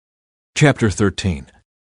Chapter 13.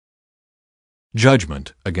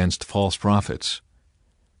 Judgment against false prophets.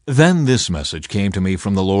 Then this message came to me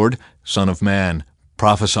from the Lord, Son of man,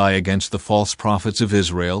 prophesy against the false prophets of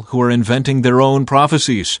Israel who are inventing their own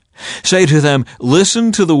prophecies. Say to them,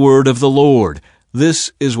 listen to the word of the Lord.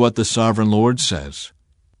 This is what the sovereign Lord says.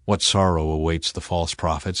 What sorrow awaits the false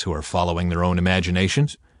prophets who are following their own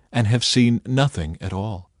imaginations and have seen nothing at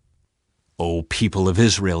all. O people of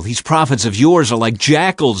Israel, these prophets of yours are like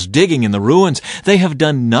jackals digging in the ruins. They have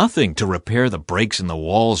done nothing to repair the breaks in the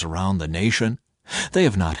walls around the nation. They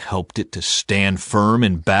have not helped it to stand firm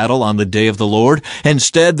in battle on the day of the Lord.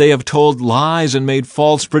 Instead, they have told lies and made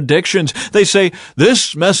false predictions. They say,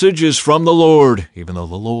 this message is from the Lord, even though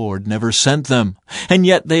the Lord never sent them. And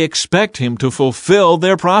yet they expect him to fulfill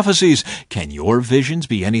their prophecies. Can your visions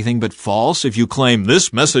be anything but false if you claim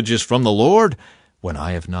this message is from the Lord, when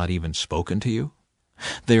I have not even spoken to you?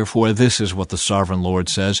 Therefore, this is what the sovereign Lord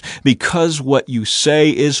says, because what you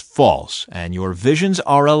say is false, and your visions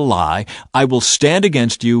are a lie, I will stand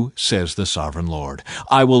against you, says the sovereign Lord.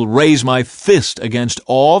 I will raise my fist against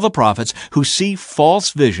all the prophets who see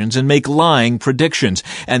false visions and make lying predictions,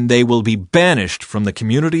 and they will be banished from the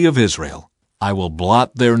community of Israel. I will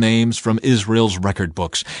blot their names from Israel's record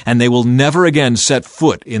books, and they will never again set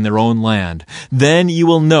foot in their own land. Then you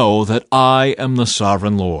will know that I am the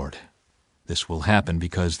sovereign Lord. This will happen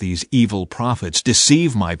because these evil prophets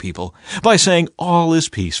deceive my people by saying all is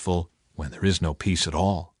peaceful when there is no peace at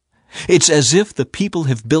all. It's as if the people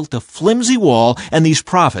have built a flimsy wall and these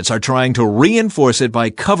prophets are trying to reinforce it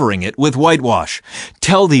by covering it with whitewash.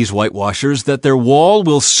 Tell these whitewashers that their wall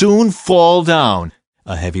will soon fall down.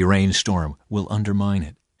 A heavy rainstorm will undermine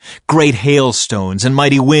it. Great hailstones and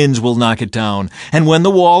mighty winds will knock it down. And when the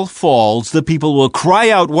wall falls, the people will cry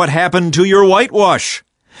out, what happened to your whitewash?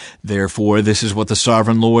 Therefore, this is what the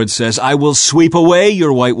sovereign Lord says, I will sweep away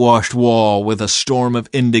your whitewashed wall with a storm of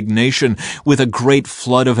indignation, with a great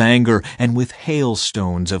flood of anger, and with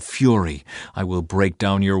hailstones of fury. I will break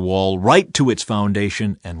down your wall right to its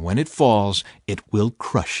foundation, and when it falls, it will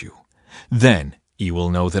crush you. Then you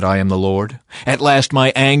will know that I am the Lord. At last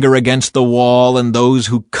my anger against the wall and those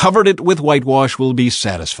who covered it with whitewash will be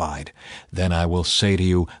satisfied. Then I will say to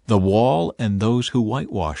you, the wall and those who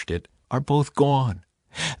whitewashed it are both gone.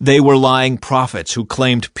 They were lying prophets who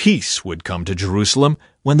claimed peace would come to Jerusalem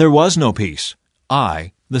when there was no peace.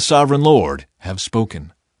 I, the sovereign Lord, have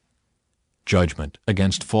spoken. Judgment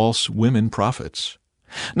against false women prophets.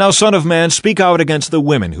 Now, Son of man, speak out against the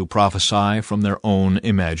women who prophesy from their own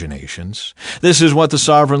imaginations. This is what the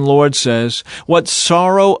sovereign Lord says. What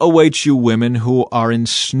sorrow awaits you women who are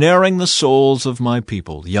ensnaring the souls of my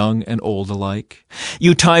people, young and old alike.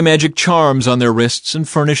 You tie magic charms on their wrists and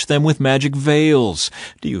furnish them with magic veils.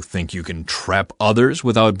 Do you think you can trap others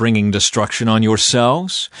without bringing destruction on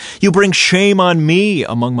yourselves? You bring shame on me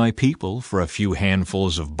among my people for a few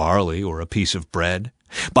handfuls of barley or a piece of bread.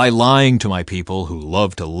 By lying to my people who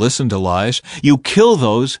love to listen to lies, you kill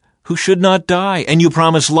those who should not die, and you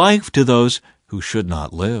promise life to those who should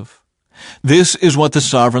not live. This is what the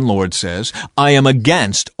sovereign Lord says. I am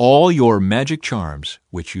against all your magic charms,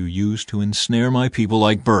 which you use to ensnare my people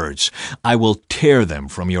like birds. I will tear them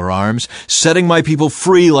from your arms, setting my people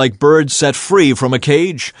free like birds set free from a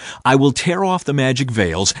cage. I will tear off the magic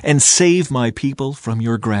veils and save my people from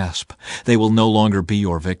your grasp. They will no longer be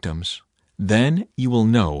your victims. Then you will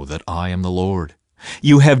know that I am the Lord.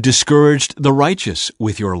 You have discouraged the righteous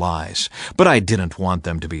with your lies, but I didn't want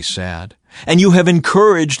them to be sad. And you have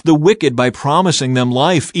encouraged the wicked by promising them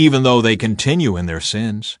life, even though they continue in their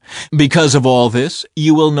sins. Because of all this,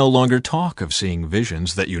 you will no longer talk of seeing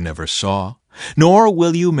visions that you never saw, nor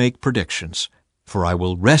will you make predictions. For I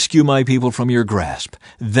will rescue my people from your grasp.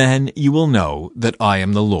 Then you will know that I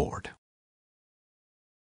am the Lord.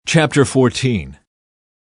 Chapter 14.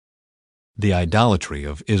 The idolatry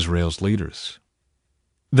of Israel's leaders.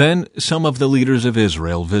 Then some of the leaders of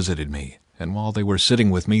Israel visited me, and while they were sitting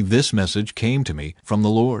with me, this message came to me from the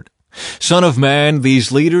Lord. Son of man,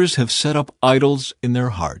 these leaders have set up idols in their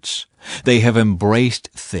hearts. They have embraced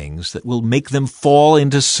things that will make them fall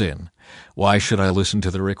into sin. Why should I listen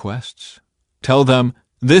to their requests? Tell them,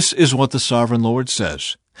 this is what the sovereign Lord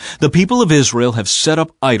says. The people of Israel have set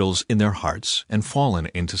up idols in their hearts and fallen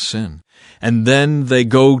into sin. And then they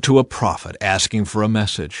go to a prophet asking for a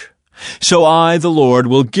message. So I, the Lord,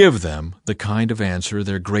 will give them the kind of answer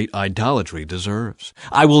their great idolatry deserves.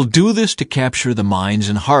 I will do this to capture the minds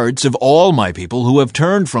and hearts of all my people who have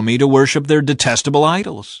turned from me to worship their detestable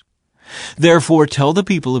idols. Therefore tell the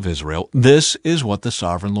people of Israel, this is what the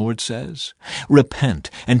sovereign Lord says. Repent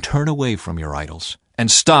and turn away from your idols, and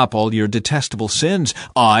stop all your detestable sins.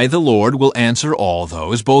 I, the Lord, will answer all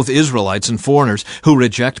those, both Israelites and foreigners, who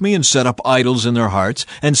reject me and set up idols in their hearts,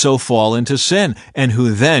 and so fall into sin, and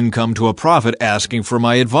who then come to a prophet asking for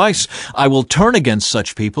my advice. I will turn against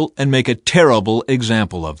such people and make a terrible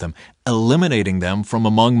example of them, eliminating them from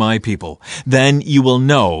among my people. Then you will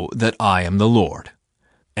know that I am the Lord.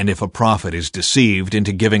 And if a prophet is deceived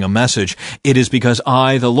into giving a message, it is because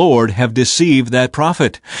I, the Lord, have deceived that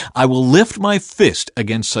prophet. I will lift my fist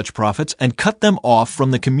against such prophets and cut them off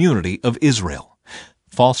from the community of Israel.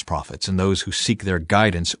 False prophets and those who seek their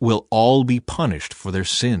guidance will all be punished for their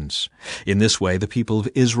sins. In this way, the people of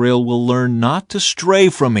Israel will learn not to stray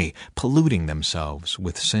from me, polluting themselves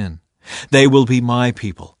with sin. They will be my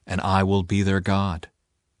people, and I will be their God.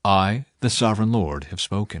 I, the sovereign Lord, have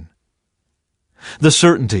spoken. The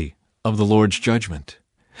certainty of the Lord's judgment.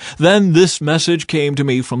 Then this message came to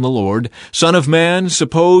me from the Lord, Son of man,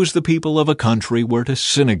 suppose the people of a country were to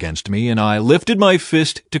sin against me, and I lifted my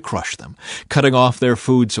fist to crush them, cutting off their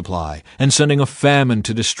food supply, and sending a famine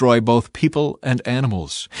to destroy both people and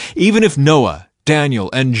animals. Even if Noah, Daniel,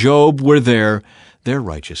 and Job were there, their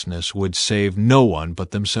righteousness would save no one but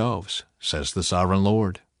themselves, says the sovereign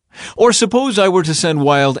Lord. Or suppose I were to send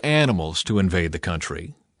wild animals to invade the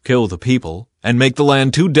country, kill the people, and make the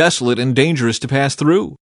land too desolate and dangerous to pass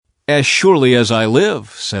through. As surely as I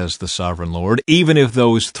live, says the sovereign Lord, even if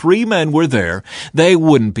those 3 men were there, they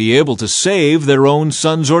wouldn't be able to save their own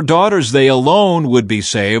sons or daughters. They alone would be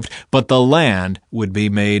saved, but the land would be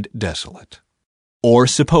made desolate. Or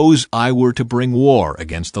suppose I were to bring war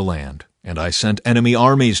against the land, and I sent enemy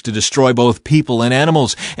armies to destroy both people and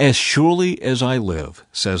animals. As surely as I live,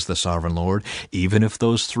 says the sovereign Lord, even if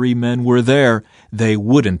those 3 men were there, they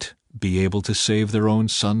wouldn't be able to save their own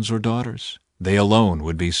sons or daughters. They alone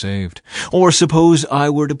would be saved. Or suppose I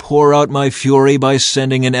were to pour out my fury by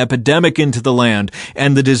sending an epidemic into the land,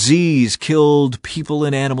 and the disease killed people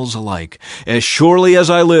and animals alike. As surely as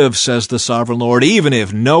I live, says the sovereign Lord, even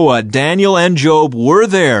if Noah, Daniel, and Job were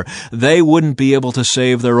there, they wouldn't be able to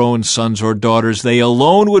save their own sons or daughters. They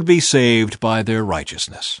alone would be saved by their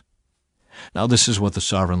righteousness. Now this is what the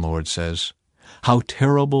sovereign Lord says. How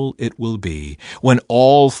terrible it will be when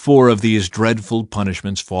all 4 of these dreadful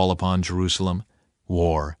punishments fall upon Jerusalem: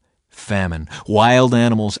 war, famine, wild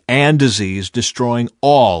animals, and disease, destroying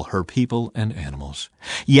all her people and animals.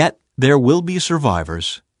 Yet there will be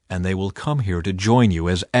survivors, and they will come here to join you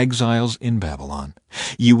as exiles in Babylon.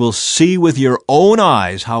 You will see with your own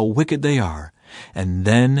eyes how wicked they are, and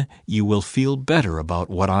then you will feel better about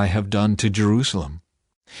what I have done to Jerusalem.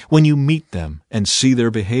 When you meet them and see their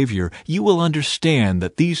behavior, you will understand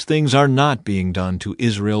that these things are not being done to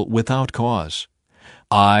Israel without cause.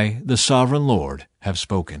 I, the sovereign Lord, have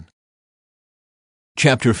spoken.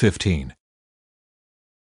 Chapter 15.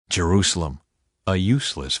 Jerusalem, a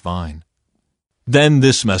useless vine. Then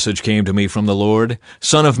this message came to me from the Lord,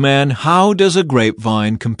 Son of man, how does a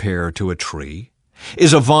grapevine compare to a tree?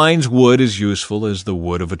 Is a vine's wood as useful as the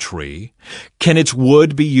wood of a tree? Can its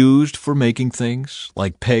wood be used for making things,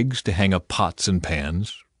 like pegs to hang up pots and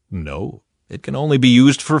pans? No, it can only be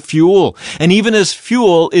used for fuel, and even as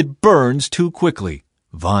fuel it burns too quickly.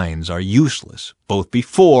 Vines are useless, both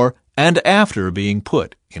before and after being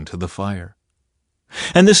put into the fire.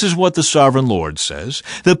 And this is what the sovereign Lord says,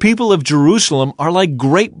 the people of Jerusalem are like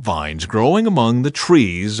grapevines growing among the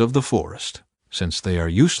trees of the forest. Since they are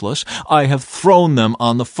useless, I have thrown them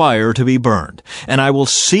on the fire to be burned, and I will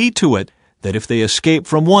see to it that if they escape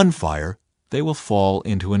from one fire, they will fall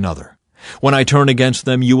into another. When I turn against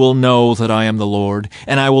them, you will know that I am the Lord,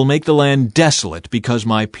 and I will make the land desolate because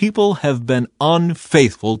my people have been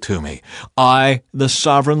unfaithful to me. I, the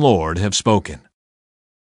sovereign Lord, have spoken.